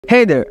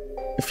Hey there!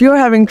 If you're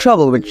having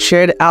trouble with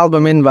shared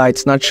album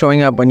invites not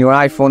showing up on your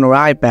iPhone or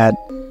iPad,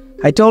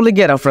 I totally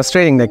get how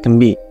frustrating that can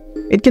be.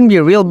 It can be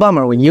a real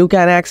bummer when you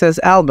can't access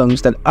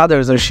albums that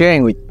others are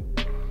sharing with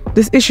you.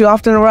 This issue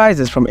often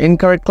arises from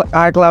incorrect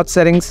iCloud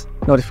settings,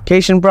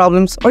 notification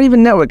problems, or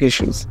even network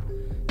issues.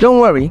 Don't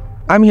worry,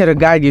 I'm here to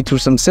guide you through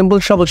some simple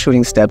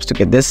troubleshooting steps to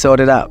get this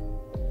sorted out.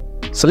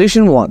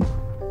 Solution 1.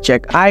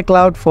 Check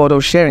iCloud photo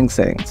sharing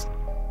settings.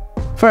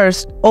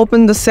 First,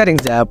 open the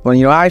Settings app on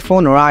your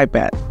iPhone or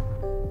iPad.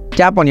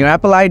 Tap on your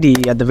Apple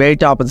ID at the very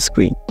top of the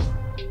screen.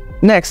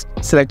 Next,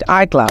 select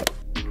iCloud.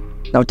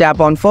 Now tap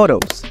on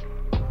Photos.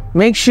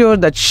 Make sure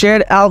that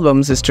Shared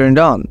Albums is turned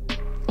on.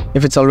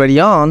 If it's already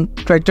on,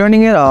 try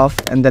turning it off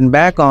and then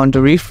back on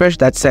to refresh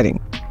that setting.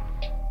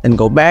 Then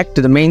go back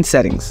to the main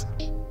settings.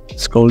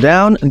 Scroll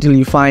down until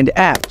you find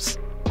Apps.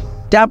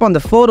 Tap on the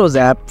Photos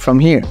app from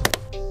here.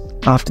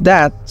 After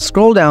that,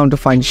 scroll down to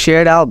find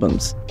Shared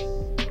Albums.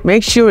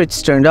 Make sure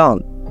it's turned on.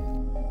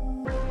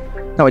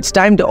 Now it's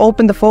time to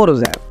open the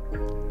Photos app.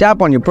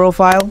 Tap on your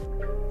profile,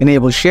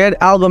 enable Shared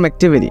Album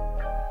Activity.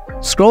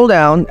 Scroll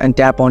down and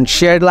tap on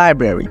Shared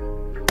Library.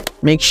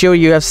 Make sure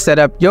you have set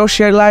up your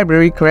shared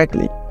library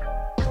correctly.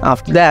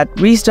 After that,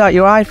 restart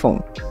your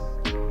iPhone.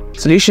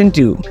 Solution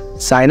 2.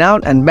 Sign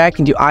out and back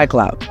into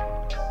iCloud.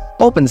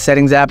 Open the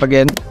Settings app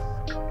again.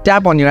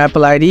 Tap on your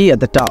Apple ID at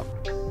the top.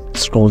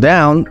 Scroll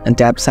down and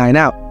tap Sign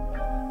Out.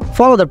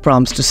 Follow the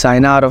prompts to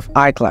sign out of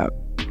iCloud.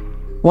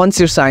 Once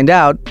you're signed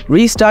out,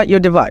 restart your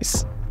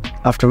device.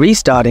 After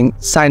restarting,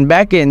 sign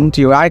back in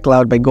to your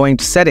iCloud by going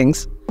to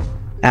Settings,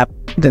 App,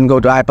 then go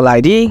to Apple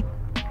ID,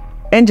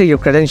 enter your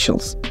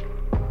credentials.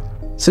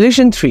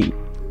 Solution 3.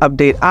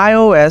 Update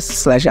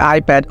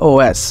iOS/iPad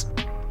OS.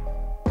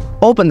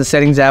 Open the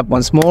Settings app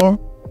once more,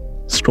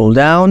 scroll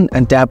down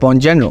and tap on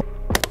General.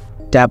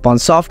 Tap on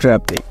Software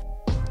Update.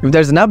 If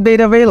there's an update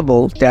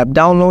available, tap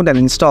Download and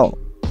Install.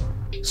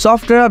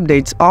 Software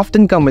updates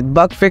often come with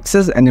bug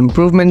fixes and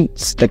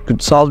improvements that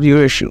could solve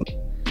your issue.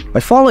 By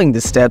following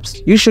these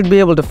steps, you should be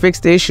able to fix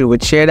the issue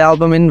with shared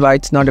album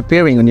invites not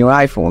appearing on your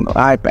iPhone or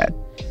iPad.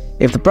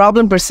 If the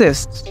problem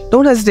persists,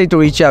 don't hesitate to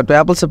reach out to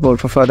Apple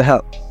support for further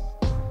help.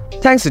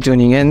 Thanks for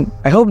tuning in.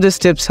 I hope these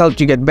tips helped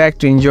you get back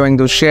to enjoying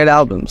those shared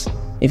albums.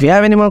 If you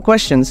have any more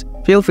questions,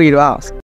 feel free to ask.